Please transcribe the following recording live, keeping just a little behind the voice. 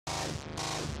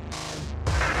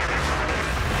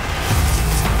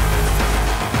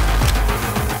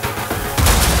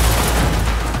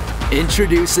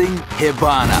Introducing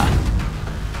Hibana.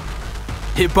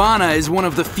 Hibana is one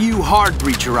of the few hard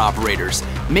breacher operators,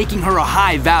 making her a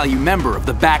high-value member of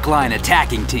the backline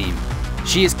attacking team.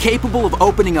 She is capable of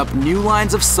opening up new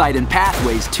lines of sight and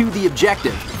pathways to the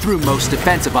objective through most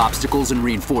defensive obstacles and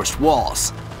reinforced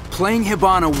walls. Playing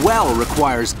Hibana well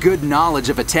requires good knowledge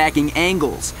of attacking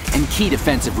angles and key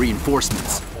defensive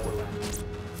reinforcements.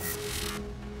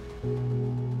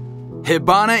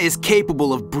 Hibana is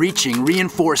capable of breaching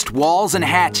reinforced walls and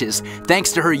hatches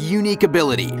thanks to her unique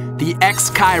ability, the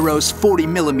X-Kairos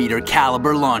 40mm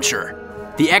caliber launcher.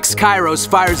 The X-Kairos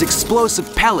fires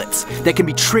explosive pellets that can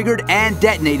be triggered and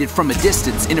detonated from a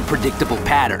distance in a predictable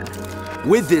pattern.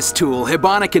 With this tool,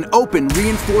 Hibana can open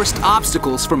reinforced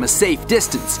obstacles from a safe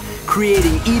distance,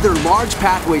 creating either large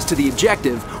pathways to the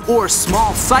objective or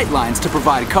small sightlines to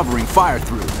provide covering fire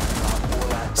through.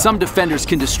 Some defenders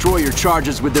can destroy your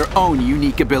charges with their own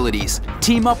unique abilities.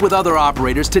 Team up with other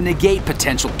operators to negate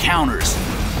potential counters.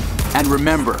 And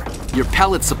remember, your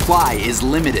pellet supply is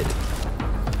limited.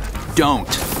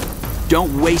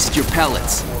 Don't waste your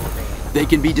pellets. They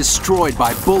can be destroyed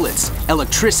by bullets,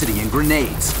 electricity, and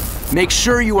grenades. Make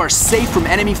sure you are safe from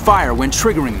enemy fire when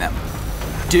triggering them.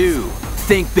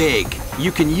 Think big.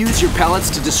 You can use your pellets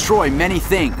to destroy many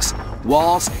things.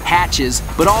 Walls, hatches,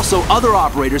 but also other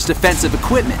operators' defensive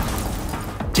equipment.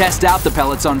 Test out the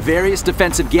pellets on various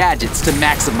defensive gadgets to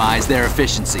maximize their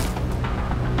efficiency.